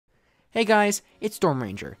Hey guys, it's Storm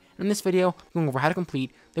Ranger, and in this video, I'm going over how to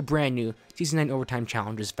complete the brand new Season 9 Overtime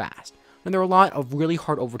Challenges fast. Now there are a lot of really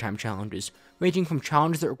hard overtime challenges, ranging from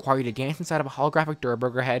challenges that require you to dance inside of a holographic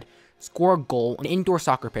Durburger head, score a goal on an indoor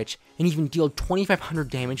soccer pitch, and even deal 2,500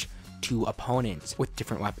 damage to opponents with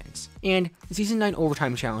different weapons. And the Season 9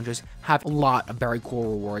 Overtime Challenges have a lot of very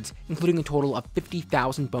cool rewards, including a total of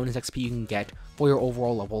 50,000 bonus XP you can get for your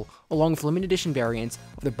overall level, along with limited edition variants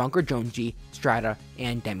of the Bunker Jonesy, Strata,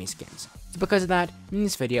 and Demi skins. So because of that, in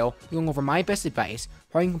this video, I'm going over my best advice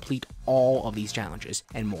for how you can complete all of these challenges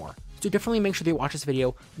and more. So definitely make sure that you watch this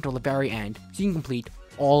video until the very end so you can complete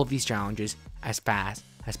all of these challenges as fast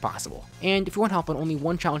as possible. And if you want help on only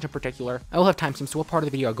one challenge in particular, I will have timestamps to what part of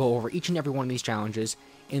the video I go over each and every one of these challenges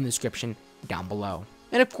in the description down below.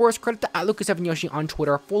 And of course, credit to @Lucas7Yoshi on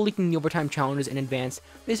Twitter for leaking the overtime challenges in advance.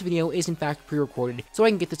 This video is in fact pre-recorded, so I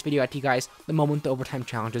can get this video out to you guys the moment the overtime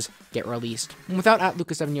challenges get released. And without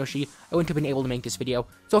 @Lucas7Yoshi, I wouldn't have been able to make this video,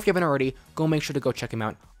 so if you haven't already, go make sure to go check him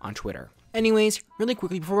out on Twitter. Anyways, really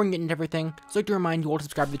quickly before we get into everything, I'd like to remind you all to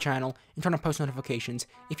subscribe to the channel and turn on post notifications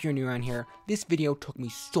if you're new around here. This video took me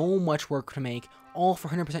so much work to make, all for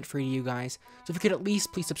 100% free to you guys, so if you could at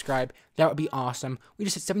least please subscribe, that would be awesome. We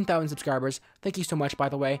just hit 7,000 subscribers, thank you so much by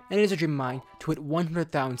the way, and it is a dream of mine to hit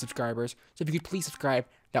 100,000 subscribers, so if you could please subscribe,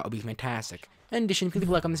 that would be fantastic. In addition, if you could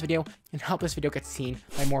leave a like on this video and help this video get seen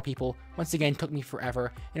by more people. Once again, it took me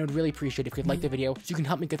forever, and I would really appreciate if you could like the video so you can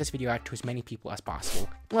help me get this video out to as many people as possible.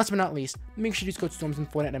 And last but not least, make sure you use code Storms in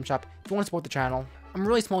Fortnite item shop if you want to support the channel. I'm a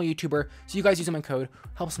really small YouTuber, so you guys using my code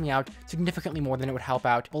helps me out significantly more than it would help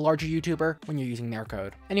out a larger YouTuber when you're using their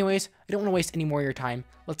code. Anyways, I don't want to waste any more of your time.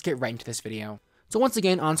 Let's get right into this video. So once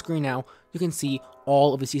again, on screen now, you can see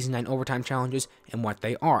all of the Season 9 Overtime Challenges and what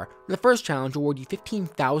they are. The first challenge will award you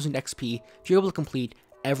 15,000 XP if you're able to complete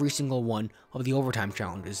every single one of the overtime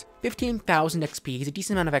challenges. 15,000 XP is a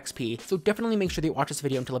decent amount of XP, so definitely make sure that you watch this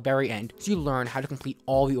video until the very end so you learn how to complete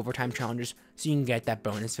all the overtime challenges so you can get that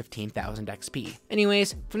bonus 15,000 XP.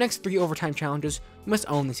 Anyways, for the next 3 overtime challenges, you must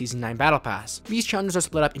own the Season 9 Battle Pass. These challenges are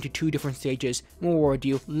split up into 2 different stages and will award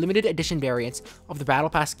you limited edition variants of the Battle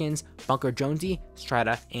Pass skins Bunker Jonesy,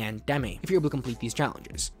 Strata, and Demi if you're able to complete these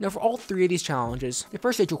challenges. Now for all 3 of these challenges, the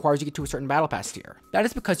first stage requires you to get to a certain Battle Pass tier. That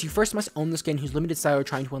is because you first must own the skin whose limited style you're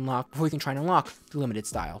trying to unlock before you can try and unlock the limited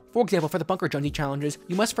style. For example, for the Bunker Jonesy challenges,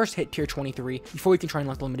 you must first hit tier 23 before you can try and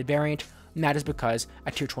unlock the limited variant, and that is because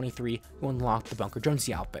at tier 23, you unlock the Bunker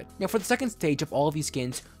Jonesy outfit. Now for the second stage of all of these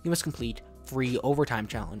skins, you must complete 3 overtime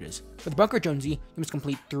challenges. For the Bunker Jonesy, you must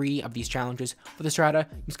complete 3 of these challenges. For the Strata,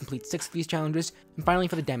 you must complete 6 of these challenges. And finally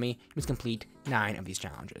for the Demi, you must complete 9 of these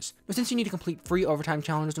challenges. Now since you need to complete 3 overtime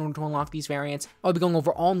challenges in order to unlock these variants, I'll be going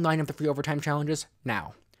over all 9 of the 3 overtime challenges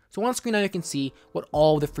now. So on screen now you can see what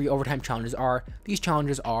all the 3 overtime challenges are. These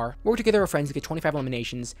challenges are: work together with friends to get 25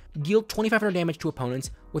 eliminations, deal 2,500 damage to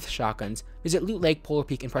opponents with shotguns, visit Loot Lake, Polar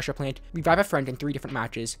Peak, and Pressure Plant, revive a friend in 3 different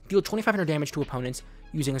matches, deal 2,500 damage to opponents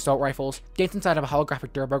using assault rifles, dance inside of a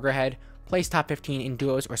holographic Durburger head, place top 15 in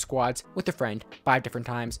duos or squads with a friend 5 different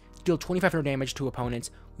times, deal 2,500 damage to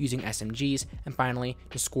opponents using SMGs, and finally,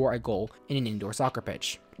 to score a goal in an indoor soccer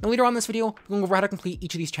pitch. Now later on in this video, we're going over how to complete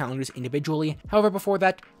each of these challenges individually. However, before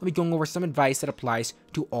that, I'll be going over some advice that applies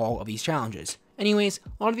to all of these challenges. Anyways,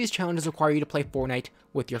 a lot of these challenges require you to play Fortnite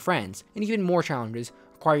with your friends, and even more challenges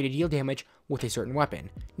require you to deal damage with a certain weapon.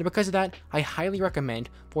 Now because of that, I highly recommend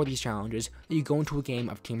for these challenges that you go into a game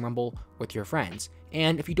of Team Rumble with your friends.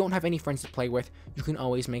 And if you don't have any friends to play with, you can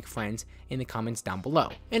always make friends in the comments down below.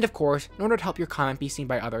 And of course, in order to help your comment be seen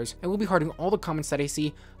by others, I will be hearting all the comments that I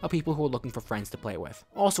see of people who are looking for friends to play with.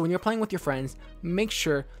 Also, when you're playing with your friends, make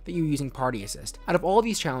sure that you're using Party Assist. Out of all of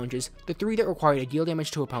these challenges, the 3 that require you to deal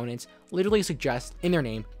damage to opponents literally suggest in their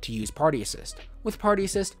name to use Party Assist. With Party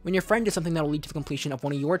Assist, when your friend does something that will lead to the completion of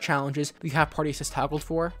one of your challenges that you have Party Assist toggled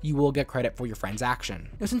for, you will get credit for your friend's action.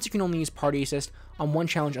 Now since you can only use Party Assist on one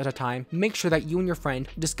challenge at a time, make sure that you and your friend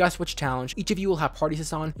discuss which challenge each of you will have Party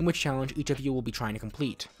Assist on and which challenge each of you will be trying to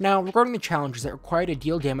complete. Now regarding the challenges that require to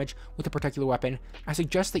deal damage with a particular weapon, I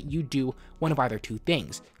suggest that you do one of either 2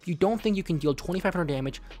 things. If you don't think you can deal 2,500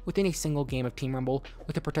 damage within a single game of Team Rumble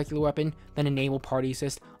with a particular weapon, then enable Party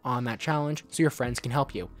Assist on that challenge so your friends can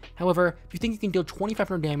help you. However, if you think you can deal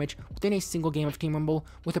 2,500 damage within a single game of Team Rumble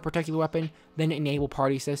with a particular weapon, then enable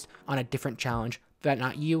Party Assist on a different challenge that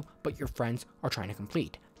not you, but your friends are trying to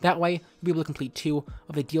complete. That way, you'll be able to complete 2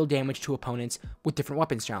 of the deal damage to opponents with different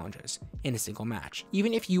weapons challenges in a single match,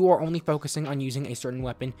 even if you are only focusing on using a certain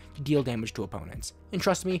weapon to deal damage to opponents. And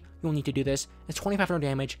trust me, you'll need to do this, as 2,500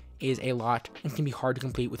 damage is a lot and can be hard to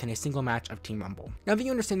complete within a single match of Team Rumble. Now that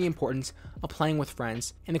you understand the importance of playing with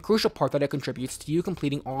friends and the crucial part that it contributes to you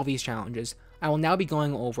completing all these challenges, I will now be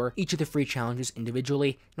going over each of the free challenges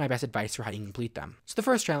individually and my best advice for how you can complete them. So the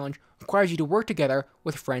first challenge requires you to work together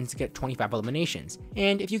with friends to get 25 eliminations,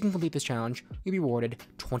 and if you can complete this challenge, you'll be rewarded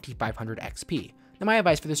 2500 XP. Now my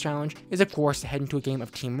advice for this challenge is of course to head into a game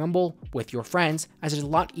of Team Rumble with your friends, as it is a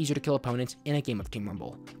lot easier to kill opponents in a game of Team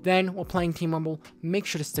Rumble. Then, while playing Team Rumble, make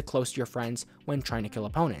sure to stick close to your friends when trying to kill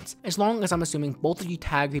opponents. As long as I'm assuming both of you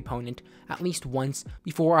tag the opponent at least once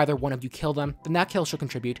before either one of you kill them, then that kill should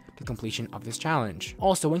contribute to the completion of this challenge.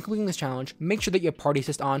 Also, when completing this challenge, make sure that you have party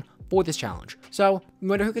assist on for this challenge. So, no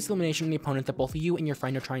matter who gets the elimination from the opponent that both of you and your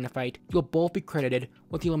friend are trying to fight, you'll both be credited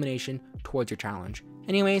with the elimination towards your challenge.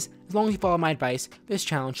 Anyways, as long as you follow my advice, this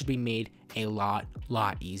challenge should be made a lot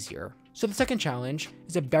easier. So the second challenge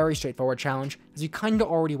is a very straightforward challenge, as we kinda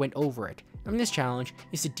already went over it. And this challenge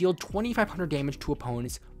is to deal 2500 damage to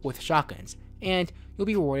opponents with shotguns, and you'll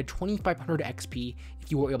be rewarded 2500 XP if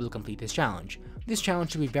you were able to complete this challenge. This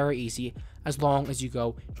challenge should be very easy, as long as you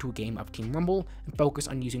go to a game of Team Rumble and focus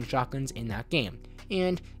on using shotguns in that game.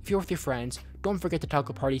 And if you're with your friends, don't forget to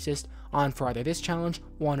toggle party assist on for either this challenge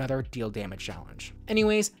or another deal damage challenge.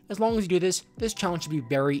 Anyways, as long as you do this, this challenge should be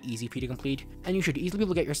very easy for you to complete, and you should easily be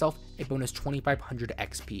able to get yourself a bonus 2500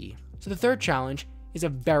 XP. So the third challenge is a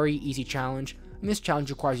very easy challenge, and this challenge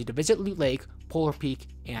requires you to visit Loot Lake, Polar Peak,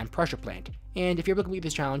 and Pressure Plant. And if you're able to complete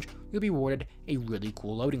this challenge, you'll be rewarded a really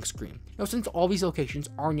cool loading screen. Now, since all these locations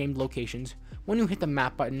are named locations, when you hit the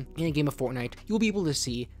map button in a game of Fortnite, you'll be able to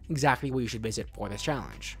see exactly where you should visit for this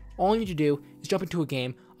challenge. All you need to do is jump into a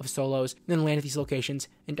game of solos, then land at these locations,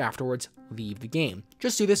 and afterwards leave the game.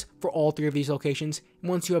 Just do this for all 3 of these locations, and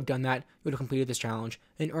once you have done that, you'll have completed this challenge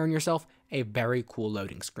and earn yourself a very cool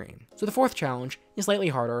loading screen. So the fourth challenge is slightly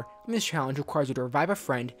harder, and this challenge requires you to revive a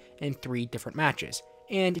friend in 3 different matches.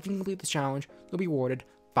 And if you can complete this challenge, you'll be rewarded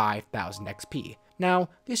 5000 XP. Now,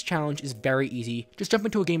 this challenge is very easy. Just jump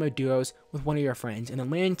into a game of duos with one of your friends and then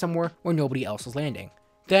land somewhere where nobody else is landing.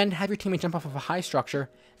 Then have your teammate jump off of a high structure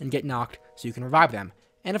and get knocked so you can revive them.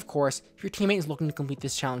 And of course, if your teammate is looking to complete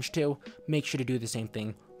this challenge too, make sure to do the same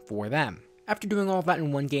thing for them. After doing all of that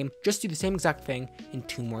in one game, just do the same exact thing in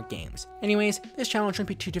 2 more games. Anyways, this challenge shouldn't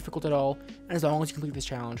be too difficult at all, and as long as you complete this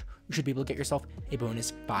challenge, you should be able to get yourself a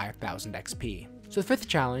bonus 5000 XP. So the fifth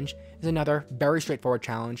challenge is another very straightforward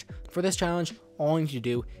challenge. For this challenge, all you need to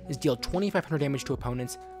do is deal 2500 damage to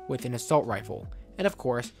opponents with an assault rifle. And of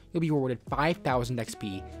course, you'll be rewarded 5000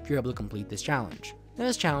 XP if you're able to complete this challenge. Now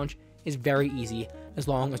this challenge is very easy as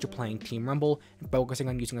long as you're playing Team Rumble and focusing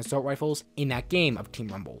on using assault rifles in that game of Team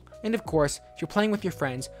Rumble. And of course, if you're playing with your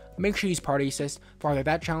friends, make sure you use party assist for either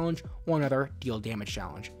that challenge or another deal damage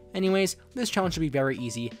challenge. Anyways, this challenge should be very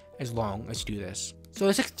easy as long as you do this. So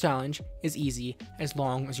the sixth challenge is easy as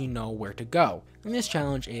long as you know where to go. And this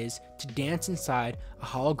challenge is to dance inside a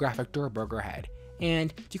holographic Durburger head.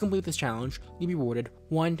 And to complete this challenge, you'll be rewarded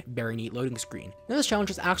 1 very neat loading screen. Now this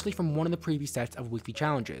challenge is actually from one of the previous sets of weekly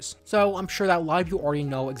challenges, so I'm sure that a lot of you already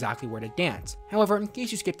know exactly where to dance. However, in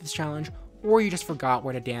case you skipped this challenge, or you just forgot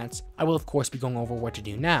where to dance, I will of course be going over what to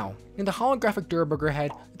do now. And the holographic Durburger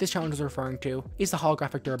head that this challenge is referring to is the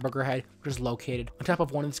holographic Durburger head, which is located on top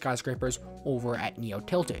of one of the skyscrapers over at Neo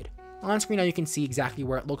Tilted. On screen now you can see exactly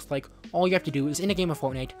where it looks like. All you have to do is in a game of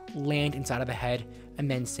Fortnite, land inside of the head, and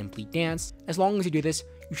then simply dance. As long as you do this,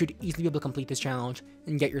 you should easily be able to complete this challenge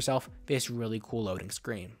and get yourself this really cool loading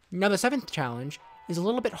screen. Now the seventh challenge is a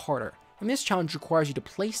little bit harder, and this challenge requires you to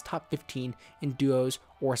place top 15 in duos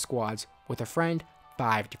or squads with a friend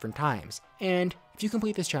 5 different times. And if you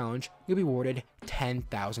complete this challenge, you'll be rewarded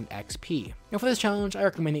 10,000 XP. Now for this challenge, I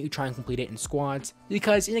recommend that you try and complete it in squads,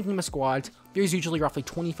 because in a game of squads, there's usually roughly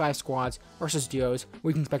 25 squads versus duos,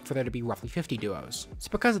 where you can expect for there to be roughly 50 duos. So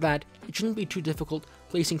because of that, it shouldn't be too difficult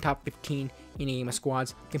placing top 15 in a game of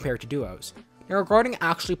squads compared to duos. Now regarding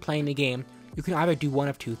actually playing the game, you can either do one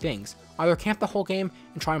of 2 things. Either camp the whole game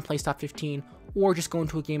and try and place top 15, or just go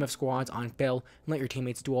into a game of squads on fill and let your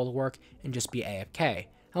teammates do all the work and just be AFK.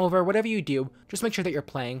 However, whatever you do, just make sure that you're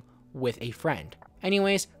playing with a friend.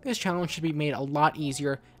 Anyways, this challenge should be made a lot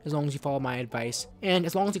easier as long as you follow my advice. And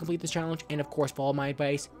as long as you complete this challenge and of course follow my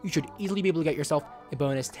advice, you should easily be able to get yourself a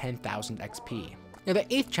bonus 10,000 XP. Now the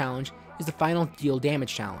 8th challenge is the final deal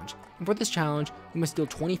damage challenge. And for this challenge, you must deal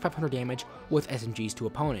 2500 damage with SMGs to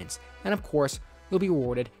opponents. And of course, you'll be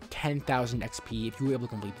rewarded 10,000 XP if you were able to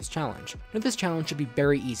complete this challenge. Now this challenge should be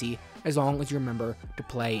very easy as long as you remember to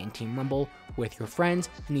play in Team Rumble with your friends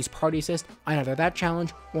and use party assist on either that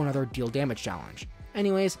challenge or another deal damage challenge.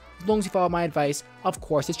 Anyways, as long as you follow my advice, of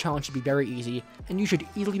course this challenge should be very easy, and you should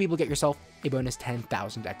easily be able to get yourself a bonus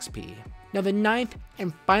 10,000 XP. Now the 9th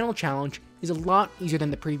and final challenge is a lot easier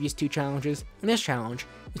than the previous 2 challenges, and this challenge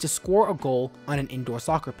is to score a goal on an indoor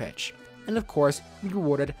soccer pitch. And of course, you'll be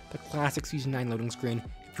rewarded the classic Season 9 loading screen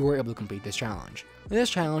if you were able to complete this challenge. And this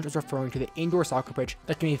challenge is referring to the indoor soccer pitch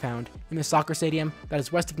that can be found in the soccer stadium that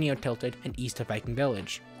is west of Neo Tilted and east of Viking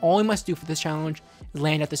Village. All you must do for this challenge is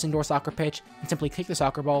land at this indoor soccer pitch and simply kick the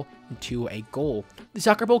soccer ball into a goal. The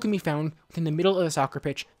soccer ball can be found within the middle of the soccer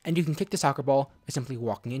pitch, and you can kick the soccer ball by simply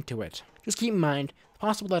walking into it. Just keep in mind, it's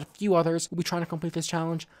possible that a few others will be trying to complete this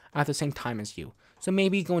challenge at the same time as you, so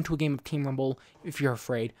maybe go into a game of Team Rumble if you're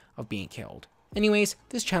afraid of being killed. Anyways,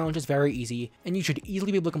 this challenge is very easy, and you should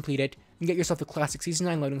easily be able to complete it and get yourself the classic Season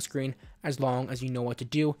 9 loading screen as long as you know what to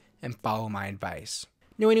do and follow my advice.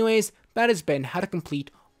 Now anyways, that has been how to complete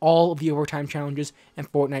all of the overtime challenges in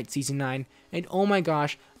Fortnite Season 9, and oh my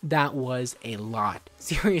gosh, that was a lot.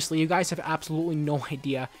 Seriously, you guys have absolutely no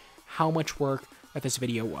idea how much work that this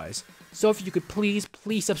video was. So if you could please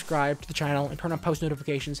subscribe to the channel and turn on post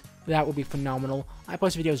notifications, that would be phenomenal. I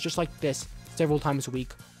post videos just like this several times a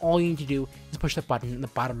week. All you need to do is push the button in the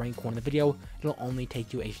bottom right corner of the video. It'll only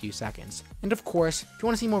take you a few seconds. And of course, if you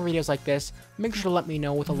want to see more videos like this, make sure to let me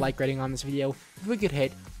know with a like rating on this video. If we could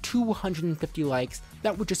hit 250 likes,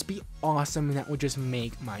 that would just be awesome, and that would just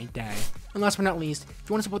make my day. And last but not least, if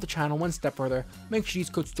you want to support the channel one step further, make sure you use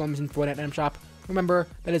code STORMS in Fortnite item shop. Remember,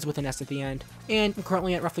 that is with an S at the end. And I'm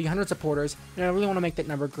currently at roughly 100 supporters, and I really want to make that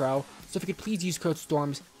number grow, so if you could please use code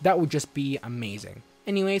STORMS, that would just be amazing.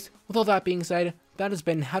 Anyways, with all that being said, that has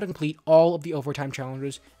been how to complete all of the overtime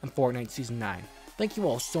challenges in Fortnite Season 9. Thank you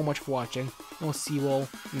all so much for watching, and we'll see you all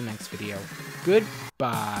in the next video.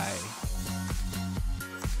 Goodbye.